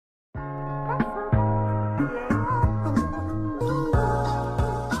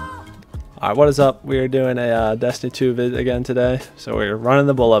Alright, what is up? We are doing a Destiny 2 vid again today. So we're running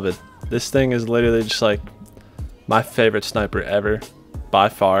the Beloved. This thing is literally just like my favorite sniper ever, by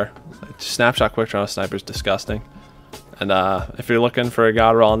far. Snapshot quick draw sniper is disgusting. And if you're looking for a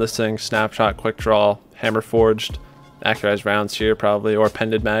god roll on this thing, snapshot, quick draw, hammer forged, accurized rounds here probably, or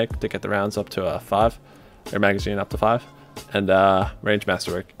pended mag to get the rounds up to 5, or magazine up to 5, and range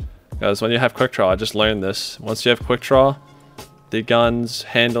masterwork. Because when you have quick draw, I just learned this. Once you have quick draw, the gun's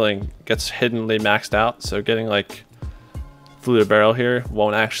handling gets hiddenly maxed out, so getting like fluid barrel here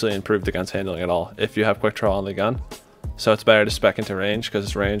won't actually improve the gun's handling at all if you have quick draw on the gun. So it's better to spec into range,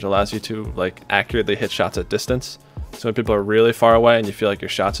 because range allows you to like accurately hit shots at distance. So when people are really far away and you feel like your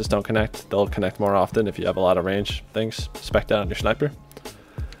shots just don't connect, they'll connect more often if you have a lot of range things spec'd out on your sniper.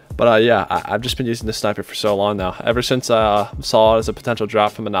 But yeah, I've just been using this sniper for so long now. Ever since I saw it as a potential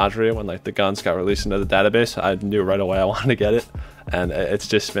drop from Menagerie when like the guns got released into the database, I knew right away I wanted to get it. And it's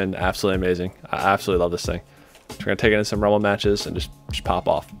just been absolutely amazing. I absolutely love this thing. So we're going to take it in some rumble matches and just pop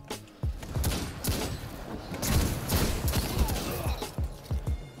off.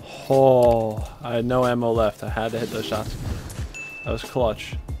 Oh, I had no ammo left. I had to hit those shots. That was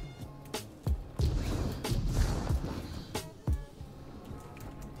clutch.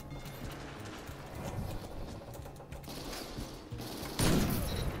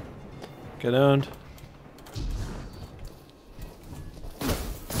 Get owned.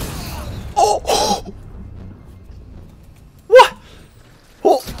 Oh! What?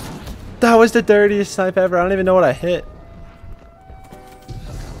 Oh! That was the dirtiest snipe ever. I don't even know what I hit.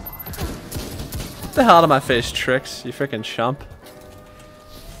 Get the hell out of my face, Tricks, you freaking chump.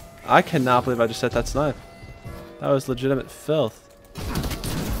 I cannot believe I just hit that snipe. That was legitimate filth.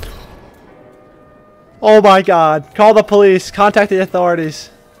 Oh my god. Call the police. Contact the authorities.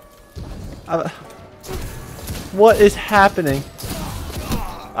 What is happening?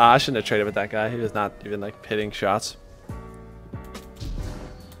 I shouldn't have traded with that guy. He was not even like hitting shots.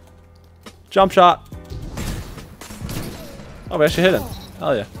 Jump shot. Oh, we actually hit him.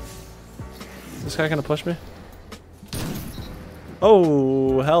 Hell yeah. Is this guy gonna push me?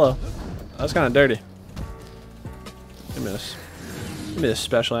 Oh, hello. That was kind of dirty. Give me this. Give me this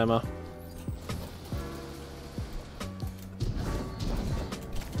special ammo.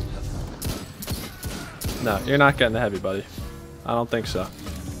 No, you're not getting the heavy, buddy. I don't think so.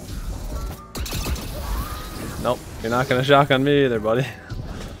 Nope, you're not gonna shotgun me either, buddy.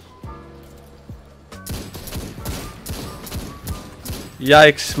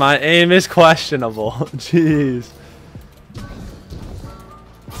 Yikes, my aim is questionable. Jeez.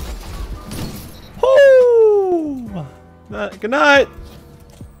 Woo! Good night.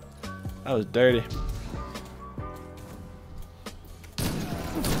 That was dirty.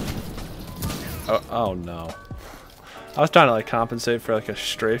 Oh no. I was trying to like compensate for like a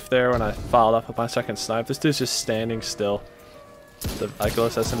strafe there when I followed up with my second snipe. This dude's just standing still. The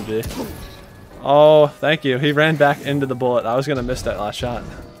Icarus SMG. Oh, thank you. He ran back into the bullet. I was gonna miss that last shot.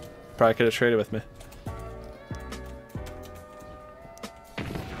 Probably could have traded with me.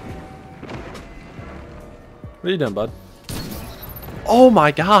 What are you doing, bud? Oh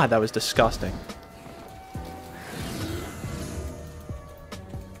my god, that was disgusting.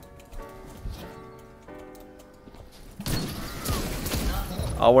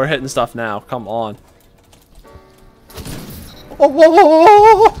 Oh, we're hitting stuff now. Come on. Oh, whoa, whoa,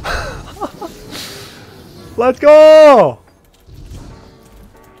 whoa, whoa. Let's go.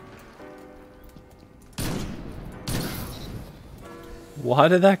 Why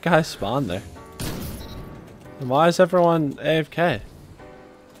did that guy spawn there? And why is everyone AFK?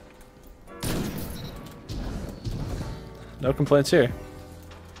 No complaints here.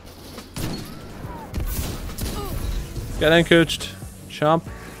 Get encooched. Chump.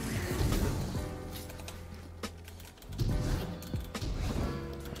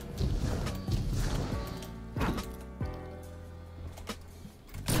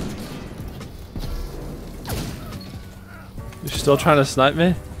 You're still trying to snipe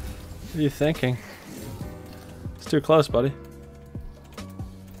me? What are you thinking? It's too close, buddy.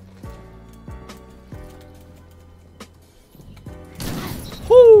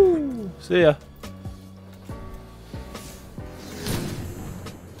 Woo! See ya.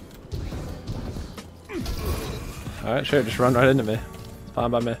 Alright, sure, just run right into me. It's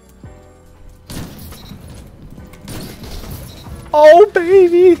fine by me. Oh,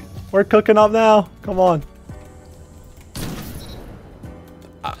 baby! We're cooking up now. Come on.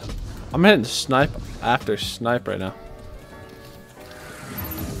 I'm hitting snipe after snipe right now.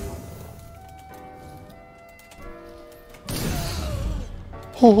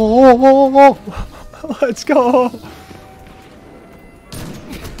 Oh, let's go.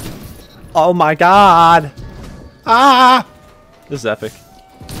 Oh my god! Ah! This is epic.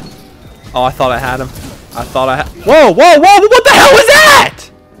 Oh, I thought I had him. I thought I had. Whoa, whoa, whoa! What the hell was that?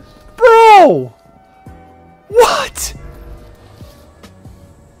 Bro! What?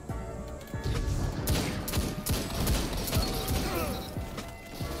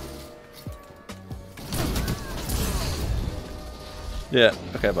 Yeah,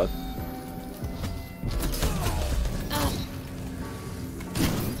 okay, bud.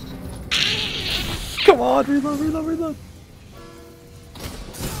 Come on, reload, reload, reload.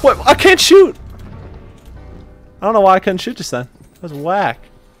 What? I can't shoot! I don't know why I couldn't shoot just then. That was whack.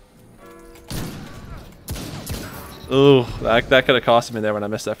 Ooh, that could have cost me there when I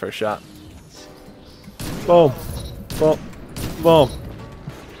missed that first shot. Boom. Boom. Boom.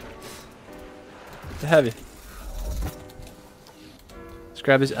 It's heavy. Let's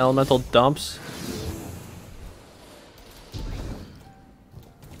grab these elemental dumps.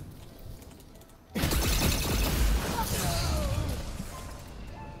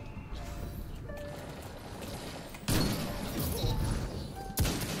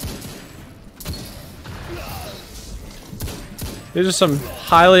 These are some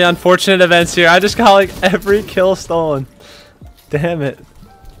highly unfortunate events here. I just got like every kill stolen. Damn it.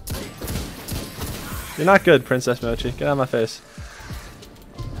 You're not good, Princess Mochi. Get out of my face.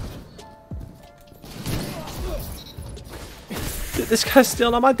 Dude, this guy's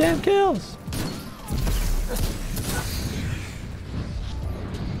stealing all my damn kills.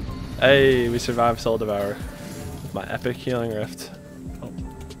 Hey, we survived Soul Devourer with my epic healing rift.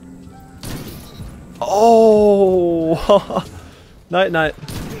 Oh! Night, night.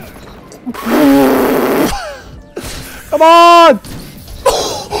 Come on!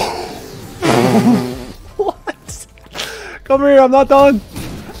 What? Come here, I'm not done.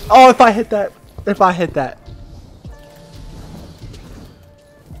 Oh, if I hit that. If I hit that.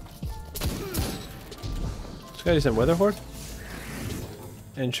 This guy's in Witherhoard.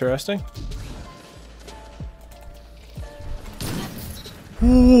 Interesting.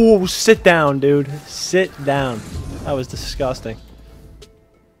 Ooh, sit down, dude. Sit down. That was disgusting.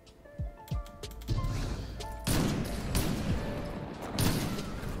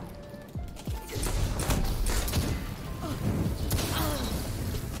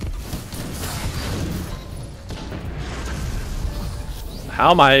 How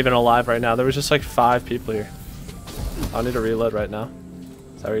am I even alive right now? There was just like 5 people here. I need to reload right now.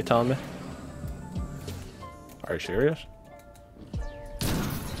 Is that what you're telling me? Are you serious?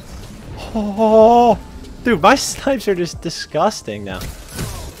 Oh, dude, my snipes are just disgusting now.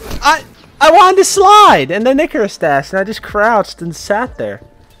 I wanted to slide and then Icarus dash and I just crouched and sat there.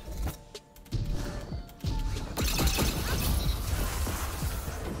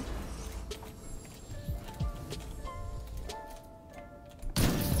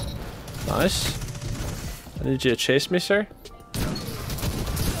 Nice. I need you to chase me, sir.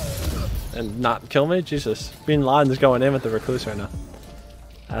 And not kill me? Jesus. Bin Laden's going in with the recluse right now.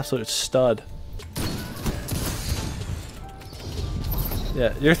 Absolute stud.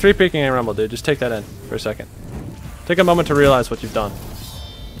 Yeah, you're 3-peeking a rumble, dude. Just take that in for a second. Take a moment to realize what you've done.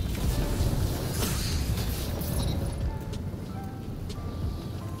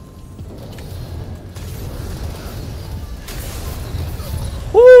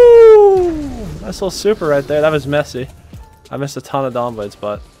 Nice little super right there. That was messy. I missed a ton of Dawn Blades,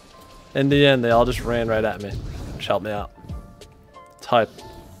 but in the end, they all just ran right at me, which helped me out. Type.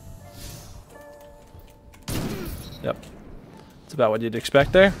 Yep. That's about what you'd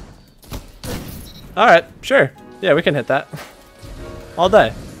expect there. Alright, sure. Yeah, we can hit that. All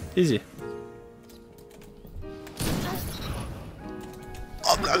day. Easy.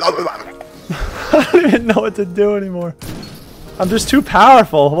 I don't even know what to do anymore. I'm just too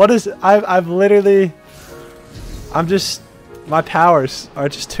powerful. What is... I've literally... I'm just... My powers are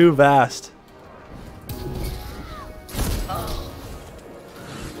just too vast.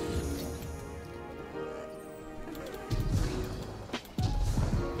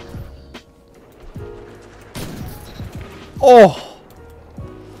 Oh!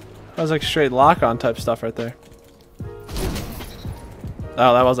 That was like straight lock-on type stuff right there.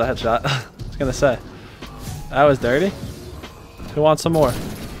 Oh, that was a headshot. I was gonna say. That was dirty. Who wants some more?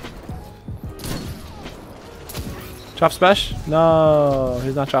 Chop spesh? No,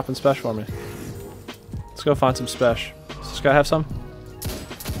 he's not chopping spesh for me. Let's go find some spesh. Does this guy have some?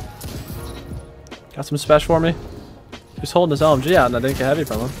 Got some spesh for me? He's holding his LMG out and I didn't get heavy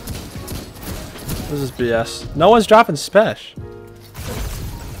from him. This is BS. No one's dropping spesh.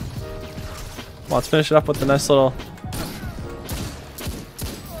 Well, let's finish it up with the nice little...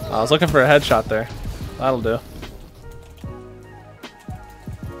 I was looking for a headshot there. That'll do.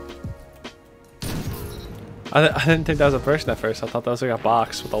 I didn't think that was a person at first. I thought that was like a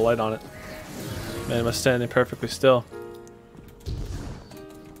box with a light on it. Man, it was standing perfectly still.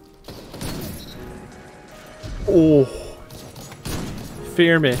 Oh.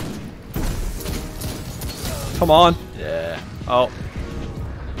 Fear me. Come on. Yeah. Oh.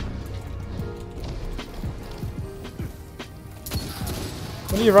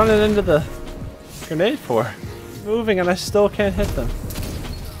 What are you running into the grenade for? Moving and I still can't hit them.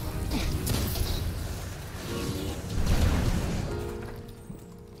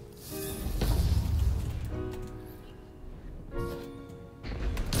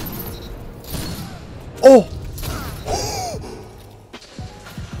 Oh!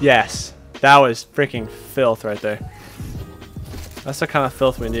 Yes. That was freaking filth right there. That's the kind of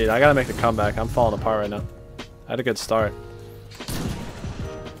filth we need. I gotta make the comeback. I'm falling apart right now. I had a good start.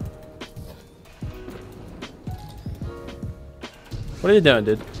 What are you doing,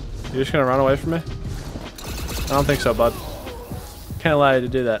 dude? You're just gonna run away from me? I don't think so, bud. Can't allow you to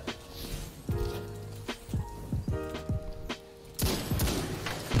do that.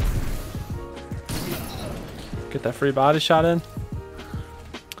 Get that free body shot in.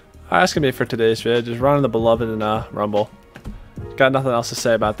 Alright, that's gonna be it for today's video. Just running the beloved in Rumble. Got nothing else to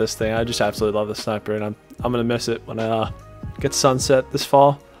say about this thing. I just absolutely love the sniper, and I'm gonna miss it when I get sunset this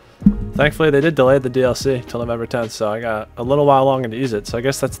fall. Thankfully, they did delay the DLC till November 10th, so I got a little while longer to use it. So I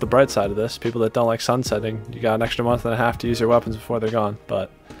guess that's the bright side of this. People that don't like sunsetting, you got an extra month and a half to use your weapons before they're gone.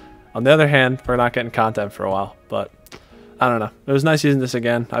 But on the other hand, we're not getting content for a while. But I don't know. It was nice using this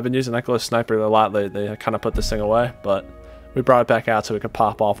again. I've been using Nicholas Sniper a lot lately. I kind of put this thing away, but we brought it back out so we could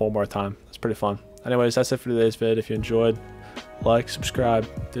pop off one more time. It's pretty fun. Anyways, that's it for today's vid. If you enjoyed, like, subscribe,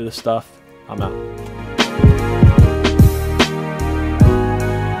 do the stuff. I'm out.